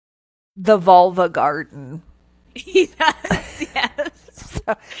the vulva garden. He does, yes.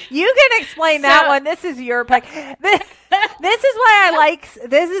 So you can explain that one. This is your pick. This is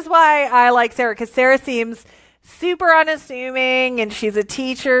why I like Sarah, because Sarah seems super unassuming, and she's a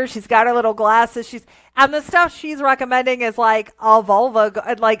teacher. She's got her little glasses. And the stuff she's recommending is like a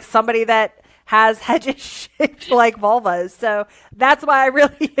vulva, like somebody that has hedges shaped like vulvas. So that's why I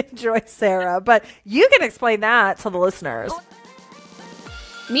really enjoy Sarah. But you can explain that to the listeners.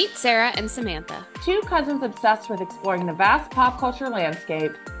 Meet Sarah and Samantha. Two cousins obsessed with exploring the vast pop culture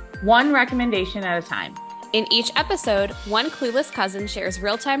landscape, one recommendation at a time. In each episode, one clueless cousin shares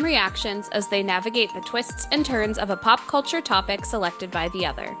real-time reactions as they navigate the twists and turns of a pop culture topic selected by the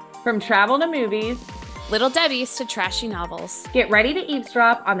other. From travel to movies, Little Debbie's to trashy novels. Get ready to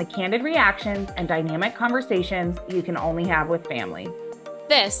eavesdrop on the candid reactions and dynamic conversations you can only have with family.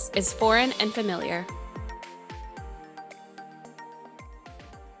 This is Foreign and Familiar.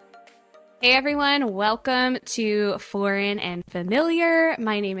 Hey everyone, welcome to Foreign and Familiar.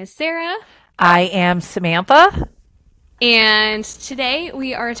 My name is Sarah. I am Samantha. And today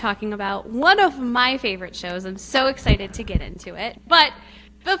we are talking about one of my favorite shows. I'm so excited to get into it. But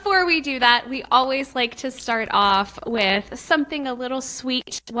before we do that, we always like to start off with something a little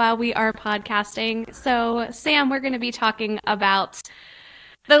sweet while we are podcasting. So, Sam, we're going to be talking about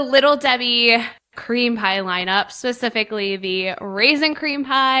the Little Debbie cream pie lineup, specifically the raisin cream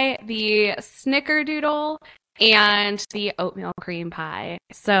pie, the snickerdoodle, and the oatmeal cream pie.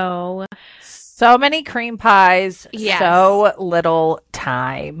 So many cream pies, yes. So little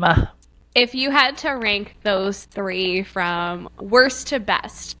time. If you had to rank those three from worst to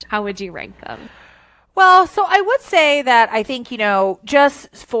best, how would you rank them? Well, so I would say that I think,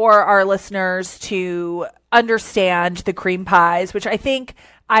 just for our listeners to understand the cream pies, which I think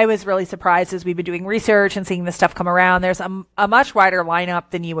I was really surprised as we've been doing research and seeing this stuff come around. There's a much wider lineup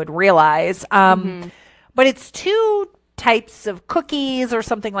than you would realize. But it's two types of cookies or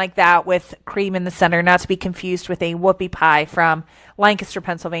something like that with cream in the center, not to be confused with a whoopie pie from Lancaster,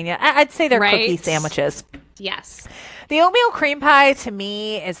 Pennsylvania. I'd say they're cookie sandwiches. Yes. The oatmeal cream pie to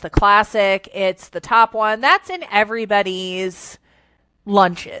me is the classic. It's the top one. That's in everybody's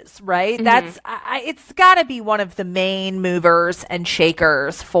lunches, right? That's it's got to be one of the main movers and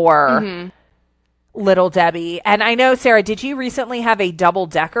shakers for Little Debbie. And I know, Sarah, did you recently have a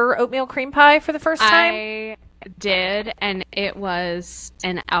double-decker oatmeal cream pie for the first time? I did, and it was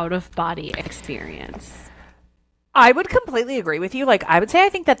an out-of-body experience. I would completely agree with you. Like, I would say I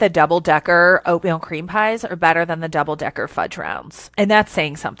think that the double-decker oatmeal cream pies are better than the double-decker fudge rounds. And that's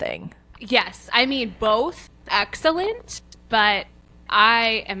saying something. Yes. I mean, both excellent, but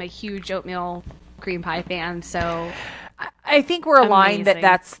I am a huge oatmeal cream pie fan, so I think we're aligned that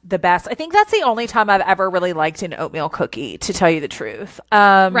that's the best. I think that's the only time I've ever really liked an oatmeal cookie, to tell you the truth.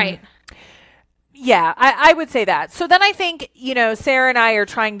 Right. Yeah, I would say that. So then I think, Sarah and I are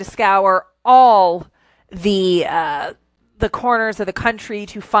trying to scour all the corners of the country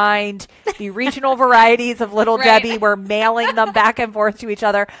to find the regional varieties of Little Debbie. We're mailing them back and forth to each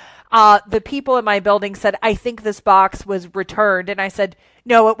other. The people in my building said, I think this box was returned. And I said,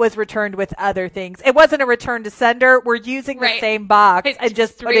 no, it was returned with other things. It wasn't a return to sender. We're using the same box and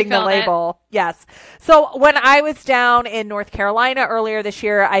just putting the label. Yes. So when I was down in North Carolina earlier this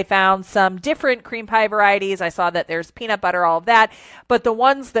year, I found some different cream pie varieties. I saw that there's peanut butter, all of that. But the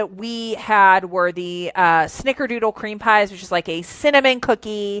ones that we had were the snickerdoodle cream pies, which is like a cinnamon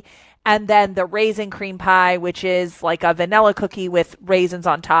cookie. And then the raisin cream pie, which is like a vanilla cookie with raisins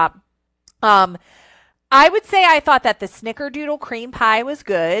on top. I would say I thought that the snickerdoodle cream pie was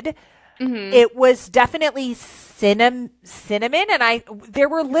good. It was definitely cinnamon, and there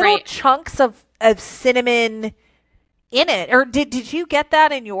were little chunks of cinnamon in it. Or did you get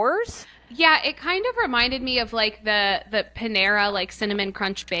that in yours? Yeah, it kind of reminded me of like the Panera like cinnamon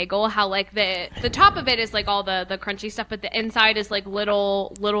crunch bagel. How like the top of it is like all the crunchy stuff, but the inside is like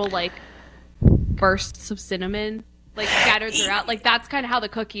little like bursts of cinnamon like scattered throughout. Like that's kind of how the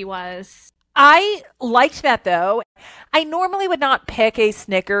cookie was. I liked that though. I normally would not pick a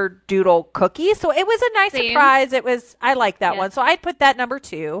snickerdoodle cookie, so it was a nice surprise. I like that one, so I'd put that number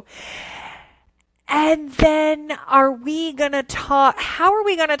 2. And then how are we going to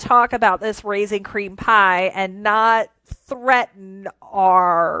talk about this raisin cream pie and not threaten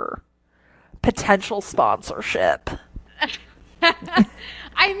our potential sponsorship?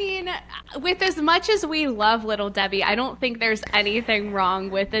 I mean, with as much as we love Little Debbie, I don't think there's anything wrong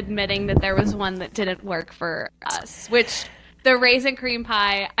with admitting that there was one that didn't work for us, which the raisin cream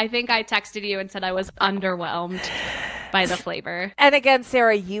pie, I think I texted you and said I was underwhelmed by the flavor. And again,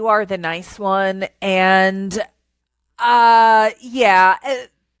 Sarah, you are the nice one. And yeah,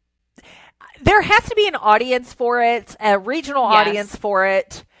 There has to be an audience for it, a regional audience for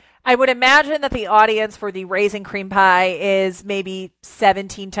it. I would imagine that the audience for the raisin cream pie is maybe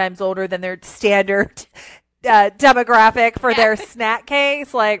 17 times older than their standard demographic for their snack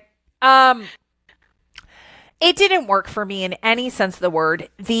case. Like, it didn't work for me in any sense of the word.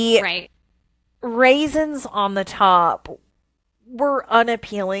 The raisins on the top were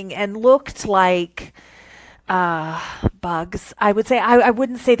unappealing and looked like bugs. I would say I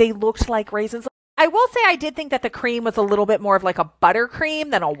wouldn't say they looked like raisins. I will say I did think that the cream was a little bit more of like a buttercream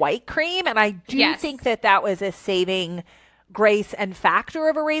than a white cream. And I do think that that was a saving grace and factor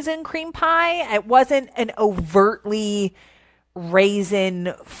of a raisin cream pie. It wasn't an overtly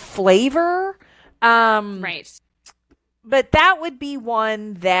raisin flavor. Right. But that would be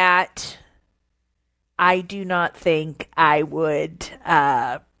one that I do not think I would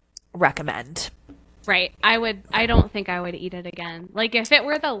recommend. Right. I don't think I would eat it again. Like, if it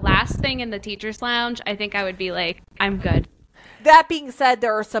were the last thing in the teacher's lounge, I think I would be like, I'm good. That being said,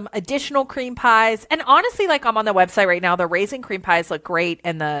 there are some additional cream pies. And honestly, like, I'm on the website right now, the raisin cream pies look great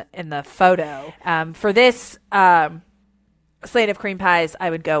in the photo. For this slate of cream pies, I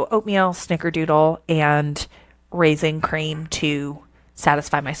would go oatmeal, snickerdoodle, and raisin cream to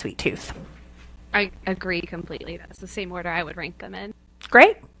satisfy my sweet tooth. I agree completely. That's the same order I would rank them in.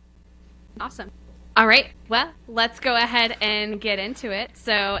 Great. Awesome. All right. Well, let's go ahead and get into it.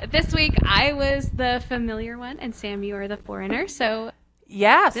 So this week I was the familiar one and Sam, you are the foreigner. So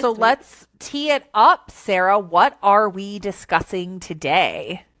let's tee it up, Sarah. What are we discussing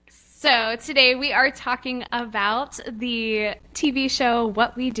today? So today we are talking about the TV show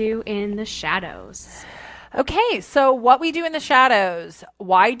What We Do in the Shadows. Okay, so What We Do in the Shadows.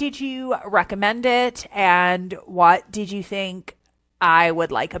 Why did you recommend it, and what did you think I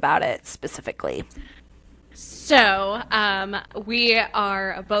would like about it specifically? So, we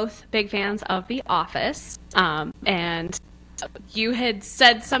are both big fans of The Office, and you had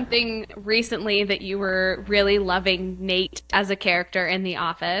said something recently that you were really loving Nate as a character in The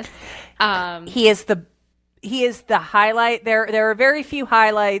Office. He is the highlight. There are very few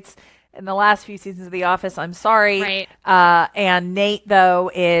highlights in the last few seasons of The Office. I'm sorry. Right. And Nate, though,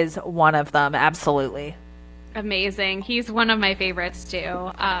 is one of them. Absolutely. Amazing. He's one of my favorites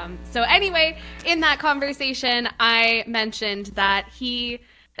too. So anyway, in that conversation, I mentioned that the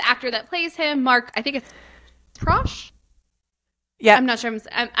actor that plays him, Mark, I think it's Prosh? Yeah. I'm not sure.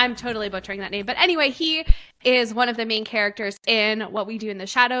 I'm totally butchering that name. But anyway, he is one of the main characters in What We Do in the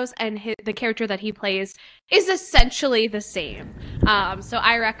Shadows, and the character that he plays is essentially the same. So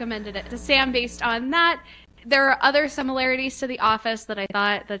I recommended it to Sam based on that. There are other similarities to The Office that I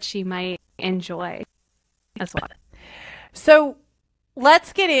thought that she might enjoy as well. So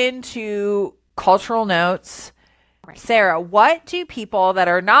let's get into cultural notes. Right. Sarah, what do people that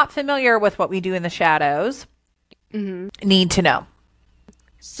are not familiar with What We Do in the Shadows need to know?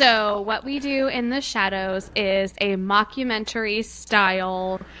 So What We Do in the Shadows is a mockumentary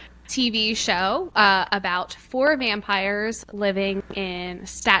style TV show about 4 vampires living in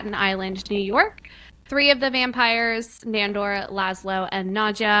Staten Island, New York. 3 of the vampires, Nandor, Laszlo, and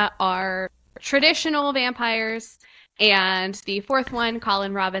Nadja, are traditional vampires, and the 4th one,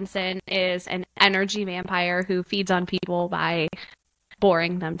 Colin Robinson, is an energy vampire who feeds on people by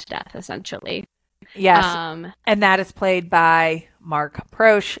boring them to death, essentially. Yes, and that is played by Mark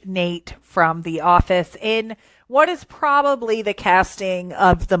Prosh, Nate from The Office, in what is probably the casting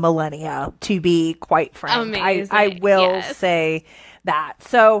of the millennia, to be quite frank. Amazing. I will say that.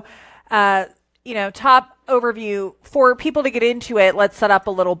 So, top overview. For people to get into it, let's set up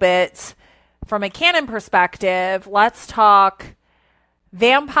a little bit. From a canon perspective, let's talk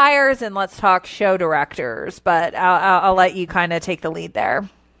vampires and let's talk show directors, but I'll let you kind of take the lead there.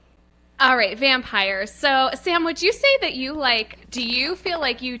 All right, vampires. So, Sam, would you say that do you feel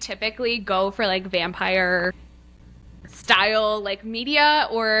like you typically go for like vampire style like media,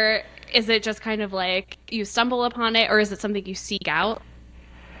 or is it just kind of like you stumble upon it, or is it something you seek out?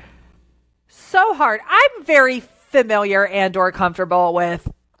 So hard. I'm very familiar and or comfortable with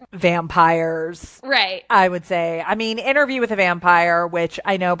vampires, right? I would say. I mean, Interview with a Vampire, which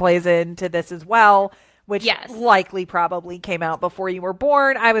I know plays into this as well, which likely probably came out before you were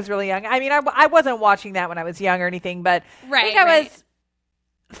born. I was really young. I mean, I wasn't watching that when I was young or anything, but I think I was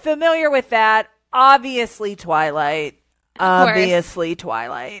familiar with that. Obviously Twilight. Obviously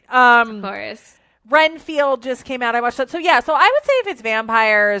Twilight. Of course. Renfield just came out. I watched that. So yeah, so I would say if it's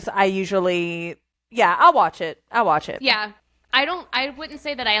vampires, I usually, I'll watch it. Yeah. I wouldn't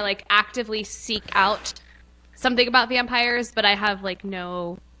say that I like actively seek out something about vampires, but I have like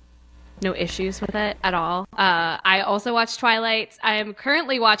no no issues with it at all. I also watch Twilight. I am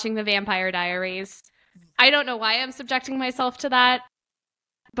currently watching The Vampire Diaries. I don't know why I'm subjecting myself to that,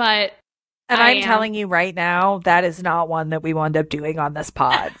 but I'm telling you right now, that is not one that we wound up doing on this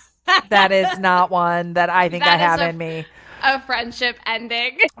pod. That is not one that I think I have in me. A friendship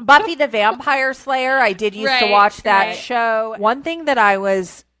ending. Buffy the Vampire Slayer, I did used to watch that show. One thing that I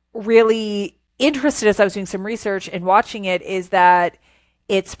was really interested as I was doing some research and watching it is that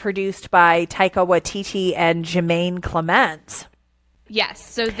it's produced by Taika Waititi and Jermaine Clement. Yes,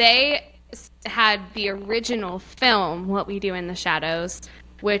 so they had the original film, What We Do in the Shadows,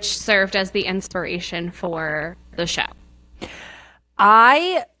 which served as the inspiration for the show.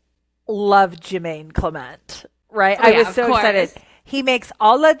 I love Jermaine Clement. Right? Oh, I was so excited. He makes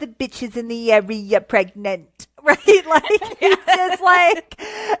all of the bitches in the area pregnant. Right? Like, he's just like,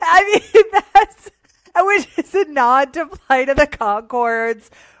 I mean, which is a nod to Flight of the Conchords,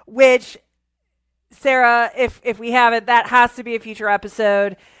 which, Sarah, if we haven't, that has to be a future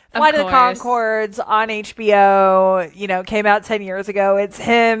episode. Flight of the Conchords on HBO, came out 10 years ago. It's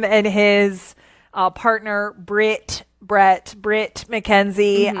him and his partner, Britt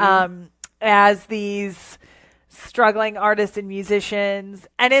McKenzie, as these struggling artists and musicians,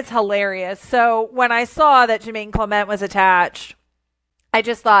 and it's hilarious. So when I saw that Jermaine Clement was attached, I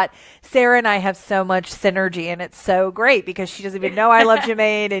just thought, Sarah and I have so much synergy, and it's so great because she doesn't even know I love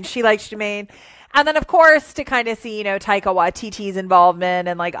Jermaine, and she likes Jermaine. And then, of course, to kind of see, Taika Waititi's involvement,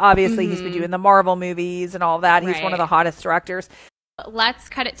 and obviously he's been doing the Marvel movies and all that. He's one of the hottest directors. Let's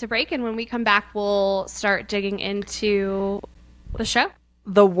cut it to break, and when we come back, we'll start digging into the show.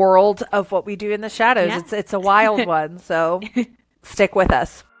 The world of What We Do in the Shadows. Yeah. It's a wild one, so stick with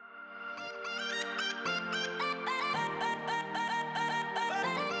us.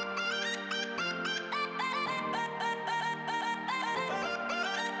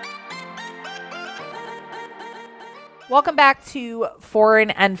 Welcome back to Foreign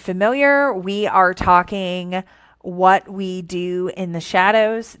and Familiar. We are talking What We Do in the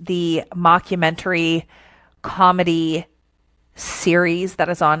Shadows, the mockumentary comedy series that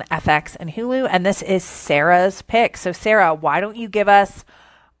is on FX and Hulu, and this is Sarah's pick. So Sarah, why don't you give us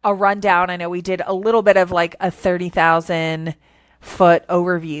a rundown? I know we did a little bit of a 30,000 foot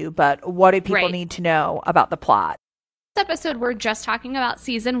overview, but what do people need to know about the plot? This episode, we're just talking about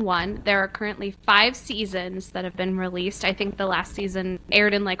season 1. There are currently 5 seasons that have been released. I think the last season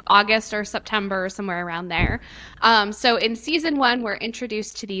aired in August or September or somewhere around there. So in season 1, we're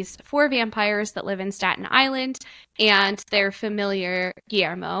introduced to these 4 vampires that live in Staten Island and their familiar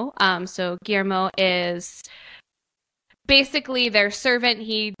Guillermo. So Guillermo is basically their servant.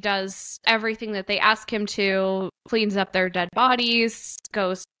 He does everything that they ask him to, cleans up their dead bodies,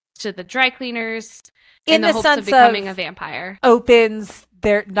 goes to the dry cleaners, in the hopes of becoming a vampire.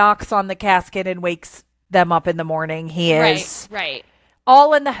 Knocks on the casket and wakes them up in the morning. He is right.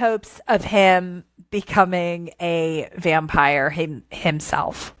 All in the hopes of him becoming a vampire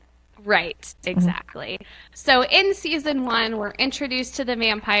himself. Right, exactly. So in season 1, we're introduced to the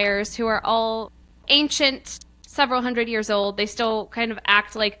vampires, who are all ancient, several hundred years old. They still kind of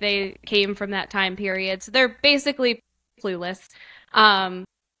act like they came from that time period. So they're basically clueless.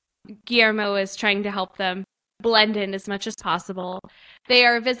 Guillermo is trying to help them blend in as much as possible. They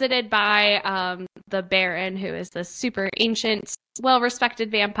are visited by the Baron, who is this super ancient,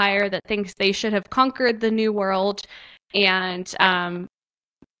 well-respected vampire that thinks they should have conquered the New World. And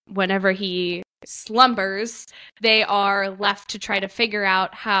whenever he slumbers, they are left to try to figure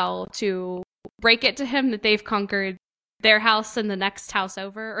out how to break it to him that they've conquered their house and the next house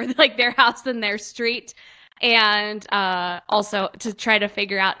over, or their house and their street. And also to try to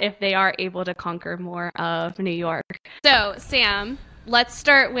figure out if they are able to conquer more of New York. So, Sam, let's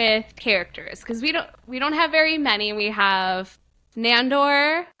start with characters, because we don't have very many. We have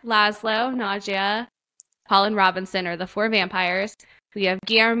Nandor, Laszlo, Nadia, Colin Robinson are the 4 vampires. We have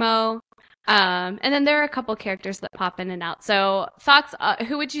Guillermo, and then there are a couple characters that pop in and out. So, thoughts?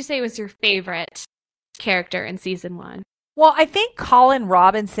 Who would you say was your favorite character in season 1? Well, I think Colin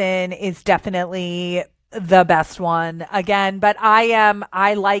Robinson is definitely the best one again, but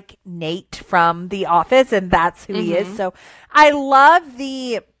I like Nate from The Office, and that's who he is. So I love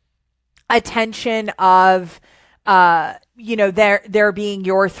the attention of there being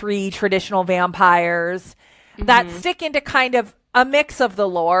your 3 traditional vampires that stick into kind of a mix of the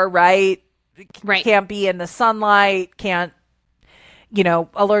lore, right? Can't be in the sunlight, can't,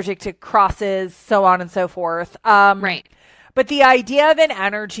 allergic to crosses, so on and so forth. Right. But the idea of an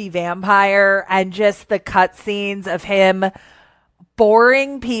energy vampire and just the cutscenes of him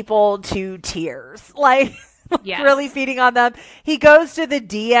boring people to tears, Yes. Really feeding on them. He goes to the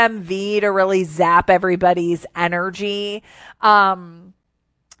DMV to really zap everybody's energy.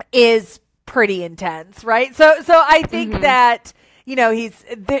 Is pretty intense, right? So I think that,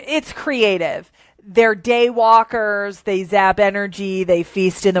 it's creative. They're day walkers. They zap energy. They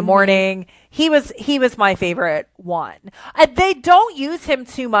feast in the morning. He was my favorite one. They don't use him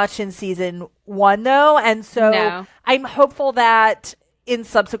too much in season 1 though. And so I'm hopeful that in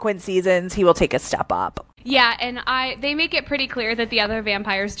subsequent seasons, he will take a step up. Yeah, and they make it pretty clear that the other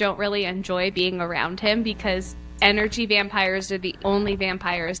vampires don't really enjoy being around him because energy vampires are the only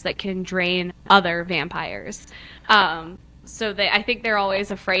vampires that can drain other vampires. So I think they're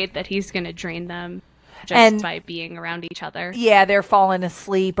always afraid that he's going to drain them just by being around each other. Yeah, they're falling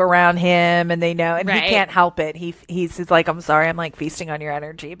asleep around him, and they know, and he can't help it. He's like, I'm sorry, I'm like feasting on your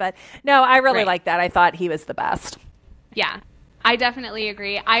energy. But no, I really like that. I thought he was the best. Yeah, I definitely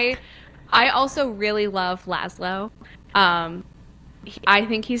agree. I also really love Laszlo. I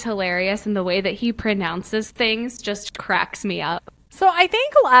think he's hilarious, and the way that he pronounces things just cracks me up. So I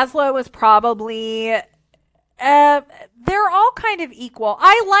think Laszlo was probably... they're all kind of equal.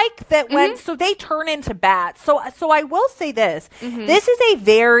 I like that so they turn into bats. So I will say this. This is a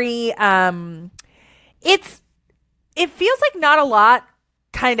very, it feels like not a lot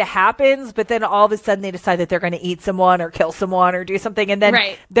kind of happens, but then all of a sudden they decide that they're going to eat someone or kill someone or do something. And then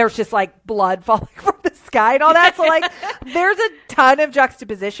there's just like blood falling from the sky and all that. So like there's a ton of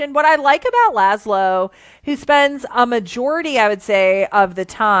juxtaposition. What I like about Laszlo, who spends a majority, I would say, of the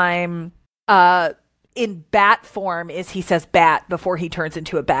time, in bat form, is he says bat before he turns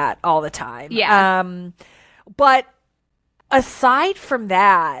into a bat all the time. Yeah. But aside from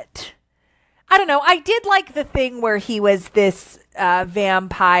that, I don't know. I did like the thing where he was this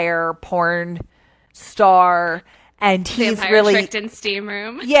vampire porn star, and he's vampire really tricked in steam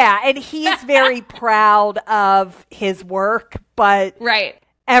room. Yeah, and he's very proud of his work, but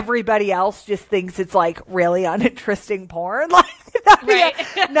everybody else just thinks it's like really uninteresting porn. Like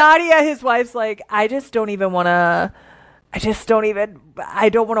Nadia, his wife's like, I don't want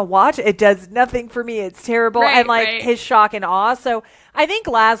to watch it. It does nothing for me. It's terrible. And like his shock and awe. So I think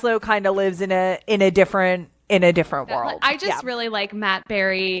Laszlo kind of lives in a different world. I just really like Matt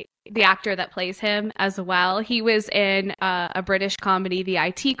Berry, the actor that plays him, as well. He was in a British comedy, The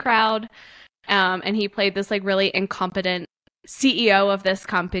IT Crowd, and he played this like really incompetent CEO of this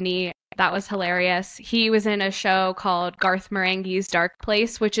company. That was hilarious. He was in a show called Garth Marenghi's Dark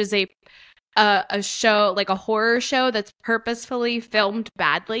Place, which is a show, like a horror show that's purposefully filmed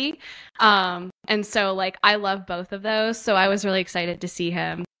badly. And so like I love both of those. So I was really excited to see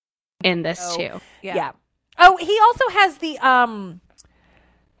him in this too. Yeah. Oh, he also has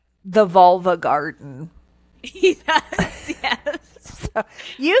the vulva garden. He does, yes. So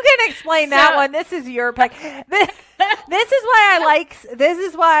you can explain that one. This is your pick. This is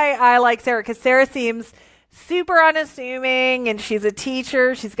why I like Sarah, because Sarah seems super unassuming, and she's a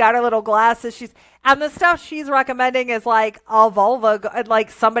teacher. She's got her little glasses. And the stuff she's recommending is like a vulva,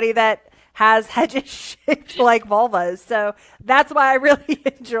 like somebody that has hedges shaped like vulvas. So that's why I really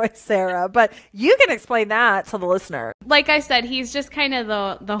enjoy Sarah. But you can explain that to the listener. Like I said, he's just kind of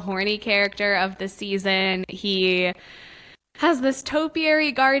the horny character of the season. He has this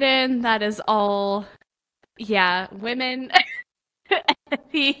topiary garden that is all, women.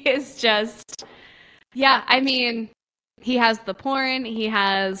 He is just, I mean, he has the porn. He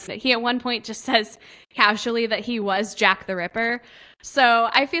at one point just says casually that he was Jack the Ripper. So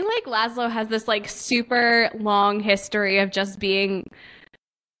I feel like Laszlo has this like super long history of just being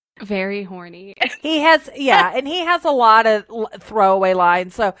very horny. He has, and he has a lot of throwaway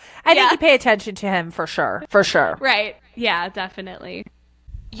lines. So I think you pay attention to him for sure. For sure. Right. Yeah, definitely.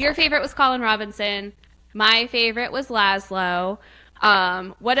 Your favorite was Colin Robinson. My favorite was Laszlo.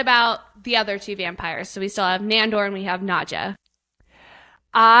 What about the other two vampires? So we still have Nandor and we have Nadja.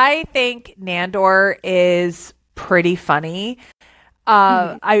 I think Nandor is pretty funny.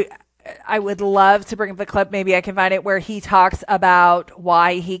 I would love to bring up the clip. Maybe I can find it, where he talks about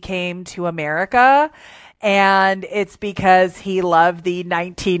why he came to America. And it's because he loved the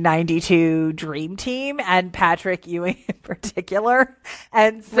 1992 Dream Team and Patrick Ewing in particular.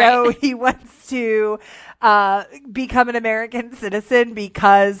 And so he wants to become an American citizen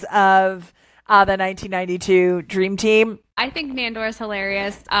because of the 1992 Dream Team. I think Nandor is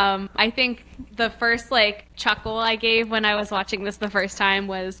hilarious. I think the first chuckle I gave when I was watching this the first time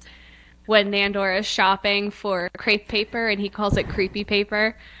was when Nandor is shopping for crepe paper and he calls it creepy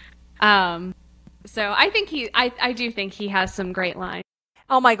paper. So I think I do think he has some great lines.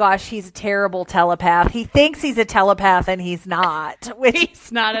 Oh my gosh, he's a terrible telepath. He thinks he's a telepath and he's not.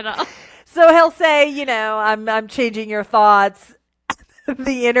 He's not at all. So he'll say, I'm changing your thoughts.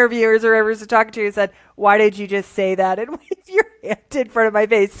 The interviewers or whoever's talking to you said, why did you just say that and wave your hand in front of my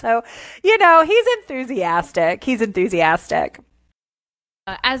face? So, he's enthusiastic.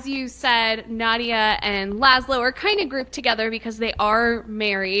 As you said, Nadia and Laszlo are kind of grouped together because they are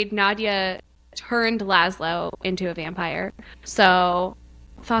married. Nadia turned Laszlo into a vampire. So,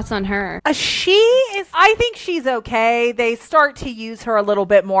 thoughts on her? I think she's okay. They start to use her a little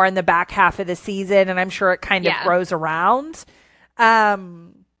bit more in the back half of the season, and I'm sure it kind of grows around.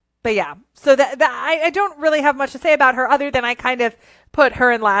 But yeah, so that I don't really have much to say about her other than I kind of put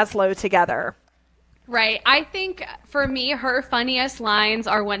her and Laszlo together. Right. I think for me, her funniest lines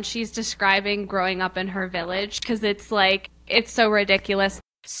are when she's describing growing up in her village, because it's so ridiculous.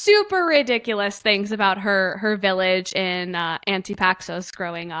 Super ridiculous things about her village in Antipaxos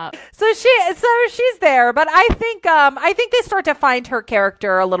growing up. So she's there, but I think they start to find her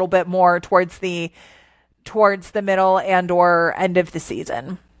character a little bit more towards the middle and or end of the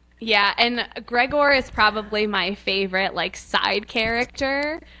season. Yeah, and Gregor is probably my favorite side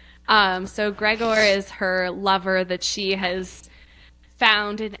character. So Gregor is her lover that she has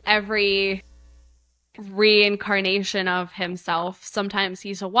found in every reincarnation of himself. Sometimes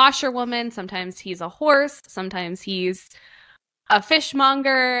he's a washerwoman, sometimes he's a horse, sometimes he's a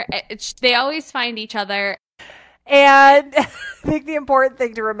fishmonger. They always find each other. And I think the important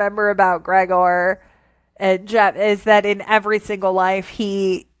thing to remember about Gregor and Jeff is that in every single life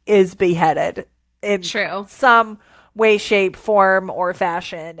he is beheaded in some way, shape, form, or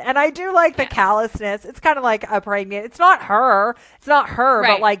fashion. And I do like the callousness. It's kind of like a pregnant. It's not her,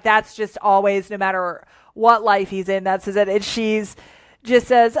 right. But that's just always, no matter what life he's in, that's his. And she's just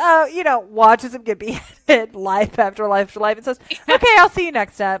says, watches him get beheaded life after life after life. And says, okay, I'll see you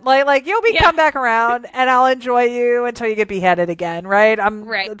next time. You'll come back around and I'll enjoy you until you get beheaded again, right?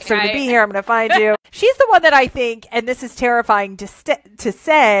 To be here, I'm going to find you. She's the one that I think, and this is terrifying to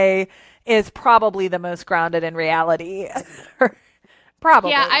say, is probably the most grounded in reality. Probably.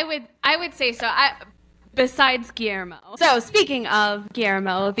 Yeah, I would say so. Besides Guillermo. So speaking of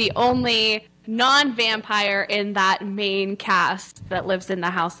Guillermo, the only non-vampire in that main cast that lives in the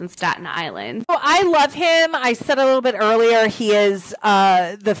house in Staten Island. Well, I love him. I said a little bit earlier, he is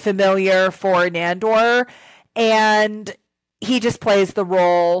the familiar for Nandor, and he just plays the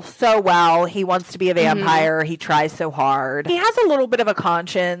role so well. He wants to be a vampire. Mm-hmm. He tries so hard. He has a little bit of a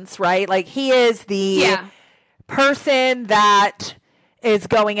conscience, right? He is the person that is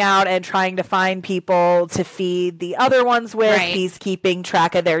going out and trying to find people to feed the other ones with. Right. He's keeping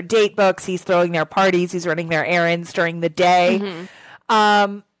track of their date books. He's throwing their parties. He's running their errands during the day.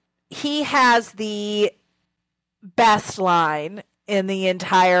 Mm-hmm. He has the best line in the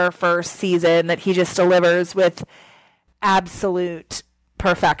entire first season that he just delivers with absolute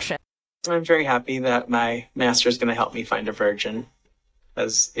perfection. I'm very happy that my master is going to help me find a virgin,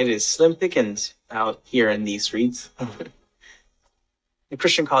 as it is slim pickings out here in these streets. The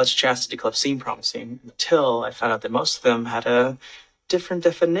Christian college chastity club seemed promising until I found out that most of them had a different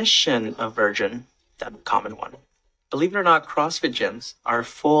definition of virgin than the common one. Believe it or not, CrossFit gyms are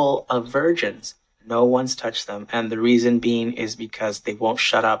full of virgins. No one's touched them, and the reason being is because they won't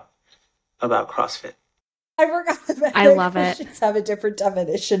shut up about CrossFit. I forgot about I love it. Christians have a different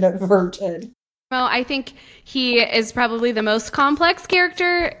definition of virgin. Well, I think he is probably the most complex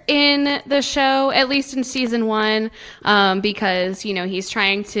character in the show, at least in season 1, because, he's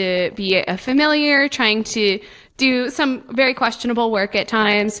trying to be a familiar, trying to do some very questionable work at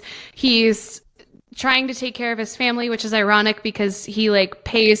times. He's trying to take care of his family, which is ironic because he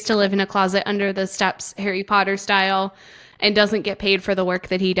pays to live in a closet under the steps, Harry Potter style, and doesn't get paid for the work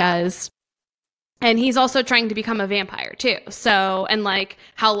that he does. And he's also trying to become a vampire too. So, and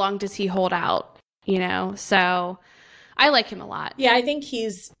how long does he hold out? So I like him a lot. Yeah, I think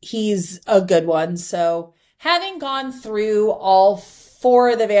he's a good one. So having gone through all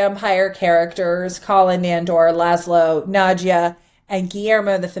 4 of the vampire characters, Colin, Nandor, Laszlo, Nadia, and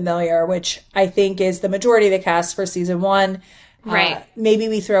Guillermo the Familiar, which I think is the majority of the cast for season 1. Right. Maybe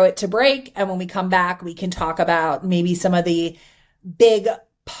we throw it to break, and when we come back, we can talk about maybe some of the big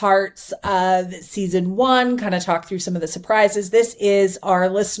parts of season 1, kind of talk through some of the surprises. This is our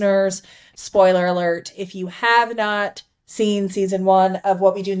listeners' spoiler alert. If you have not seen season 1 of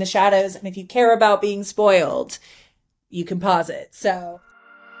What We Do in the Shadows, and if you care about being spoiled, you can pause it. So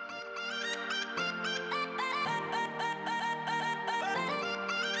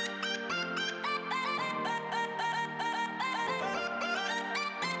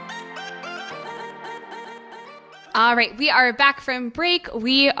all right, we are back from break.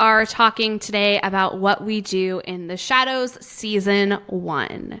 We are talking today about What We Do in the Shadows, Season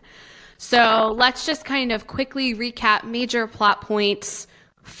 1. So let's just kind of quickly recap major plot points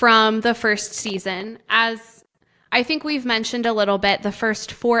from the first season. As I think we've mentioned a little bit, the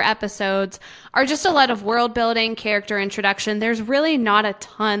first 4 episodes are just a lot of world building, character introduction. There's really not a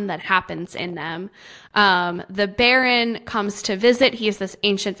ton that happens in them. The Baron comes to visit. He's this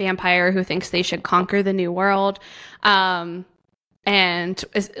ancient vampire who thinks they should conquer the new world. And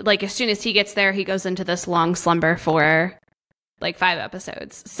as soon as he gets there, he goes into this long slumber for like 5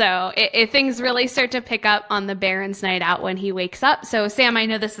 episodes. So things really start to pick up on the Baron's night out when he wakes up. So Sam, I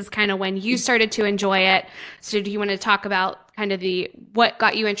know this is kind of when you started to enjoy it. So do you want to talk about kind of what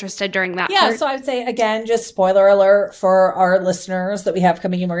got you interested during that part? So I would say, again, just spoiler alert for our listeners that we have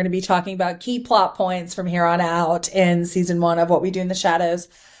coming in. We're going to be talking about key plot points from here on out in season 1 of What We Do in the Shadows.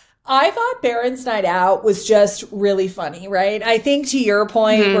 I thought Baron's Night Out was just really funny, right? I think to your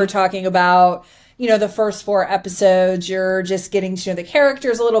point, we're talking about, the first 4 episodes, you're just getting to know the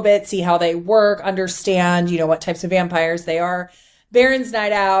characters a little bit, see how they work, understand, what types of vampires they are. Baron's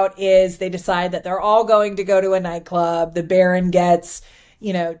Night Out is they decide that they're all going to go to a nightclub. The Baron gets,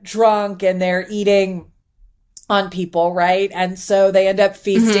 drunk and they're eating on people, right? And so they end up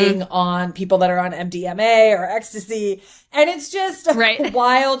feasting on people that are on MDMA or ecstasy. And it's just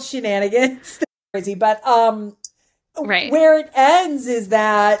wild shenanigans. Crazy. But, where it ends is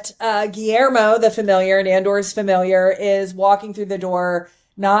that Guillermo, the familiar, Nandor's familiar, is walking through the door,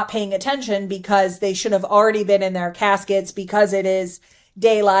 not paying attention because they should have already been in their caskets because it is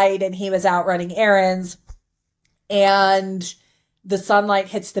daylight and he was out running errands. And the sunlight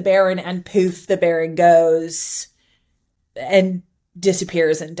hits the Baron and poof, the Baron goes and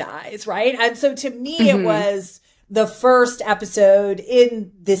disappears and dies, right? And so to me, it was the first episode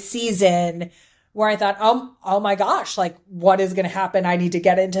in the season where I thought, oh my gosh, like what is going to happen? I need to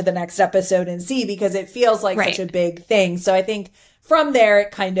get into the next episode and see, because it feels like such a big thing. So I think from there,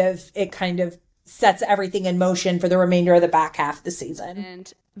 it kind of sets everything in motion for the remainder of the back half of the season.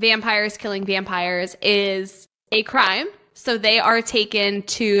 And vampires killing vampires is a crime. So they are taken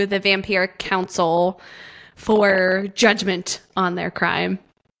to the Vampire Council for judgment on their crime.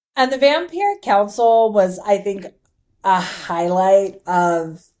 And the Vampire Council was, I think, a highlight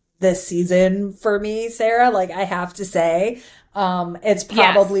of this season for me, Sarah. Like, I have to say, it's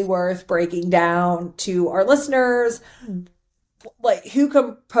probably worth breaking down to our listeners, like who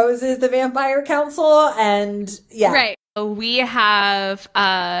composes the Vampire Council. And right. We have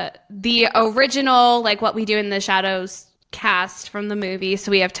the original, like What We Do in the Shadows cast from the movie.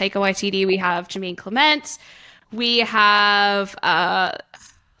 So we have Taika Waititi, we have Jermaine Clement, we have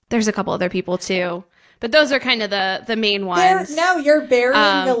there's a couple other people too, but those are kind of the main ones. You're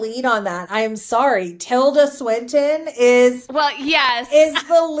burying the lead on that. I am sorry. Tilda Swinton is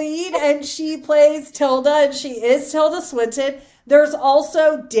the lead, and she plays Tilda, and she is Tilda Swinton. There's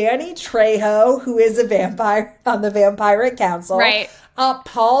also Danny Trejo, who is a vampire on the Vampire Council. Right.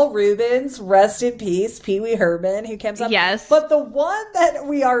 Paul Rubens, rest in peace, Pee Wee Herman, who comes up. Yes. But the one that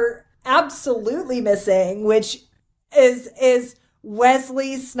we are absolutely missing, which is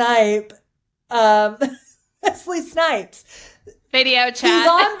Wesley Snipes. Wesley Snipes. Video chat. He's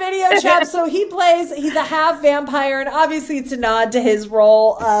on video chat, so he's a half vampire, and obviously it's a nod to his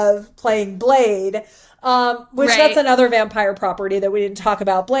role of playing Blade. That's another vampire property that we didn't talk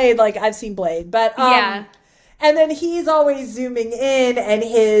about. Blade, like I've seen Blade, but and then he's always zooming in, and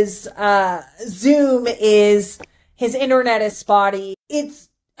his zoom is his internet is spotty. And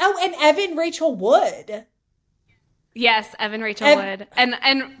Evan Rachel Wood. Yes, Evan Rachel Wood, and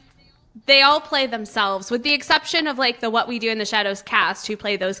they all play themselves, with the exception of like the What We Do in the Shadows cast, who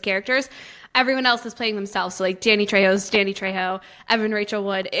play those characters. Everyone else is playing themselves. So like Danny Trejo's Danny Trejo, Evan Rachel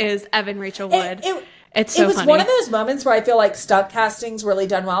Wood is Evan Rachel Wood. It's so funny. It was one of those moments where I feel like stunt casting's really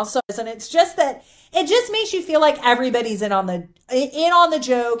done well. So, and it's just that it just makes you feel like everybody's in on the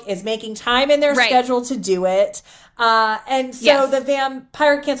joke, is making time in their schedule to do it. And so the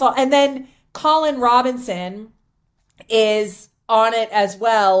Vampire Council, and then Colin Robinson is on it as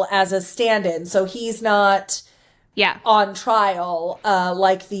well as a stand-in. So he's not on trial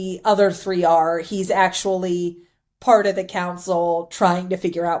like the other 3 are. He's actually part of the council trying to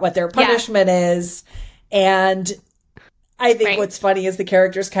figure out what their punishment is. And I think what's funny is the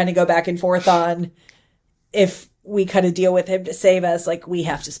characters kind of go back and forth on, if we kind of deal with him to save us, like we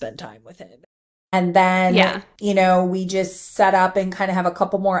have to spend time with him. And then, we just set up and kind of have a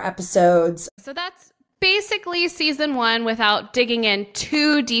couple more episodes. So that's basically season 1 without digging in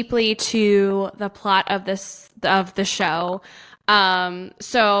too deeply to the plot of the show.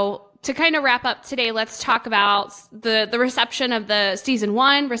 So to kind of wrap up today, let's talk about the reception of the season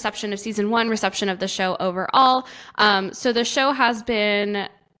 1, reception of the show overall. So the show has been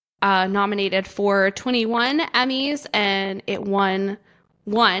nominated for 21 Emmys, and it won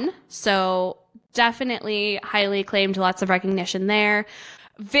one. So definitely highly acclaimed, lots of recognition there.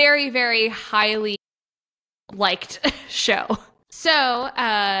 Very, very highly liked show. So,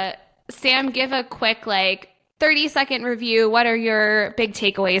 Sam, give a quick 30-second review. What are your big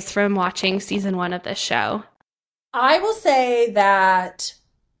takeaways from watching season 1 of this show? I will say that,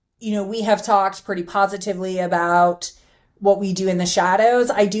 we have talked pretty positively about what we do in the shadows.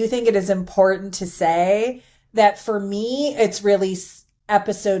 I do think it is important to say that for me, it's really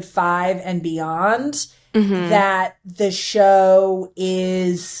episode 5 and beyond that the show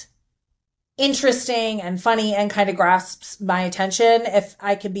is interesting and funny and kind of grasps my attention. If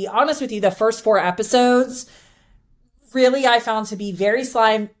I can be honest with you, the first 4 episodes really I found to be very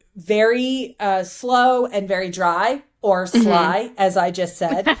slow and very dry, or sly, as I just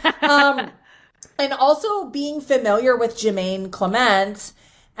said. And also being familiar with Jermaine Clement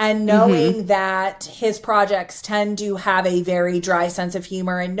and knowing that his projects tend to have a very dry sense of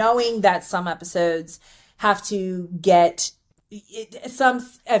humor, and knowing that some episodes have to get some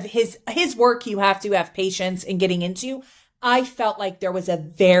of his work you have to have patience in getting into. I felt like there was a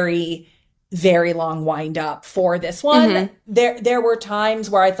very, very long wind up for this one. There were times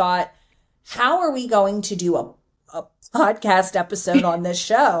where I thought, how are we going to do a podcast episode on this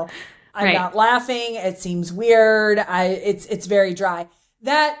show? I'm not laughing. It seems weird. It's very dry.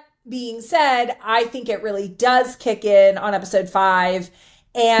 That being said, I think it really does kick in on episode 5.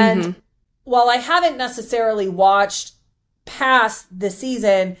 And while I haven't necessarily watched past the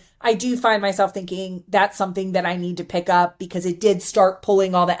season, I do find myself thinking that's something that I need to pick up, because it did start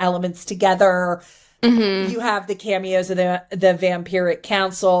pulling all the elements together. You have the cameos of the Vampiric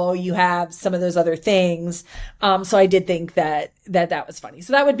Council. You have some of those other things. So I did think that was funny.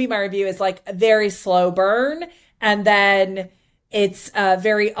 So that would be my review, is a very slow burn. And then it's a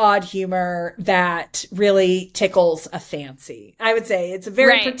very odd humor that really tickles a fancy. I would say it's a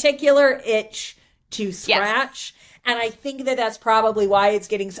very particular itch to scratch. Yes. And I think that that's probably why it's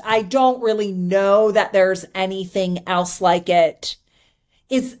getting, I don't really know that there's anything else like it.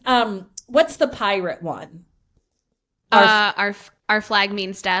 What's the pirate one? Our flag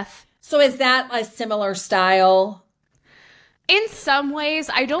means death. So is that a similar style? In some ways,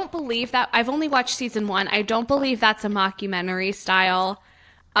 I don't believe that. I've only watched season 1. I don't believe that's a mockumentary style.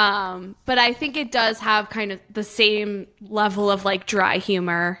 But I think it does have kind of the same level of dry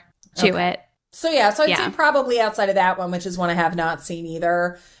humor to it. So I'd say probably outside of that one, which is one I have not seen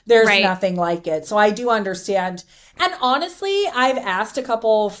either, there's nothing like it. So I do understand. And honestly, I've asked a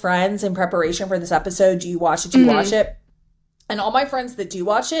couple friends in preparation for this episode, do you watch it? Do you watch it? And all my friends that do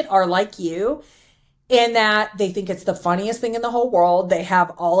watch it are like you, in that they think it's the funniest thing in the whole world. They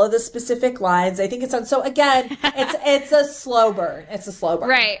have all of the specific lines. I think it's on. So again, it's a slow burn. It's a slow burn.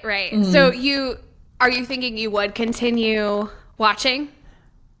 Right. So are you thinking you would continue watching?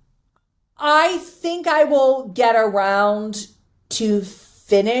 I think I will get around to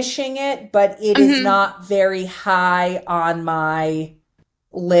finishing it, but it is not very high on my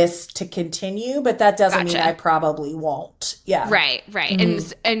list to continue, but that doesn't mean I probably won't. Yeah. Right.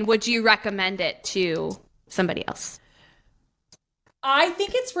 And would you recommend it to somebody else? I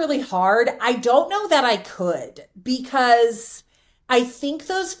think it's really hard. I don't know that I could, because I think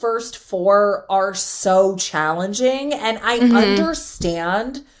those first 4 are so challenging, and I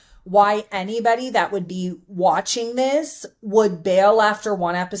understand why anybody that would be watching this would bail after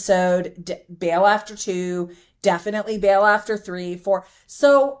 1 episode, bail after 2, definitely bail after 3, 4.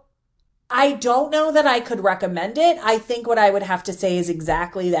 So I don't know that I could recommend it. I think what I would have to say is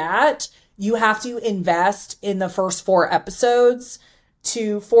exactly that. You have to invest in the first 4 episodes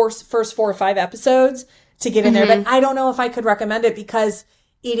first 4 or 5 episodes to get in there. But I don't know if I could recommend it, because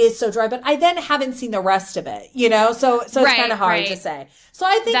it is so dry, but I then haven't seen the rest of it, so it's kind of hard to say. So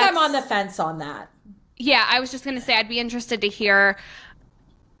I think I'm on the fence on that. Yeah, I was just going to say, I'd be interested to hear,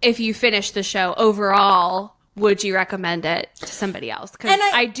 if you finish the show overall, would you recommend it to somebody else? Because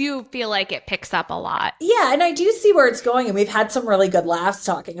I do feel like it picks up a lot. Yeah, and I do see where it's going, and we've had some really good laughs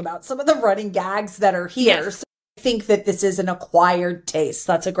talking about some of the running gags that are here. Yes. So I think that this is an acquired taste.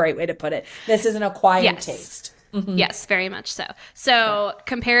 That's a great way to put it. This is an acquired taste. Yes, very much so. So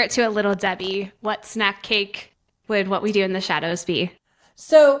compare it to a Little Debbie. What snack cake would What We Do in the Shadows be?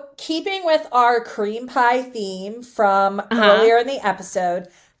 So keeping with our cream pie theme from earlier in the episode,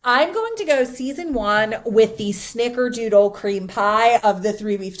 I'm going to go season 1 with the Snickerdoodle cream pie of the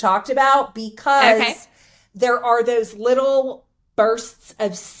 3 we've talked about, because there are those little bursts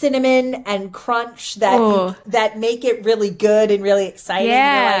of cinnamon and crunch that make it really good and really exciting.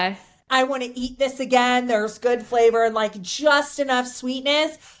 Yeah. I want to eat this again. There's good flavor and just enough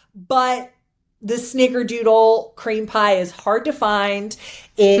sweetness, but the snickerdoodle cream pie is hard to find.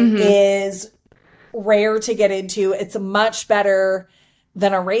 It is rare to get into. It's much better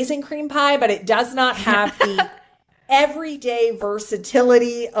than a raisin cream pie, but it does not have the everyday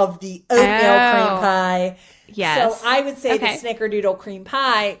versatility of the oatmeal cream pie. Yes. So I would say the snickerdoodle cream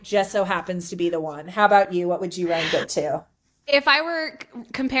pie just so happens to be the one. How about you? What would you rank it to? If I were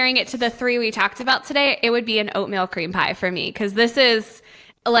comparing it to the three we talked about today, it would be an oatmeal cream pie for me, because this is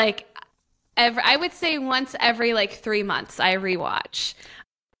like I would say once every like 3 months I rewatch.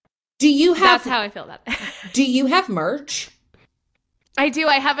 That's how I feel about it. Do you have merch? I do.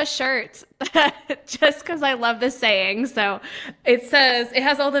 I have a shirt just because I love this saying. So it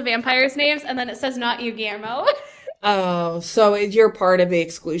has all the vampires' names, and then it says "Not you, Guillermo." Oh, so you're part of the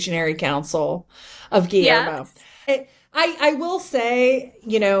exclusionary council of Guillermo. Yeah. I will say,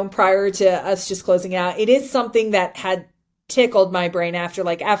 prior to us just closing out, it is something that had tickled my brain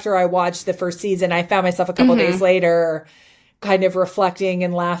after I watched the first season. I found myself a couple days later kind of reflecting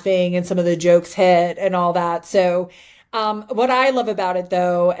and laughing, and some of the jokes hit and all that. So what I love about it,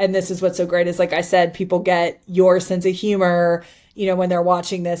 though, and this is what's so great, is like I said, people get your sense of humor, when they're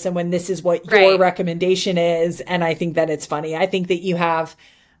watching this and when this is what your recommendation is. And I think that it's funny. I think that you have,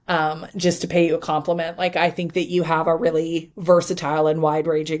 just to pay you a compliment, I think that you have a really versatile and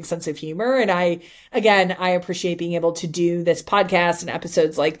wide-ranging sense of humor. And I appreciate being able to do this podcast and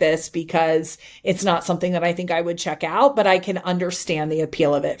episodes like this, because it's not something that I think I would check out, but I can understand the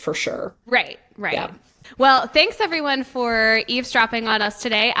appeal of it for sure. Right. Yeah. Well, thanks everyone for eavesdropping on us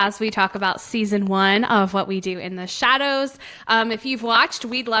today as we talk about season 1 of What We Do in the Shadows. If you've watched,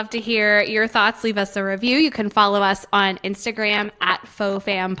 we'd love to hear your thoughts. Leave us a review. You can follow us on Instagram at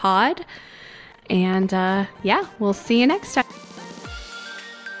FauxFamPod. And we'll see you next time.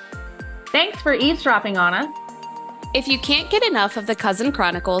 Thanks for eavesdropping on us. If you can't get enough of the Cousin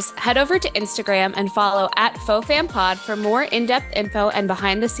Chronicles, head over to Instagram and follow at FauxFamPod for more in-depth info and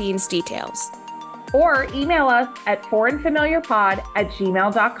behind-the-scenes details. Or email us at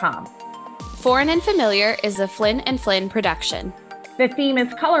foreignfamiliarpod@gmail.com. Foreign and Familiar is a Flynn and Flynn production. The theme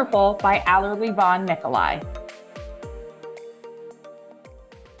is Colorful by Allerly Von Nikolai.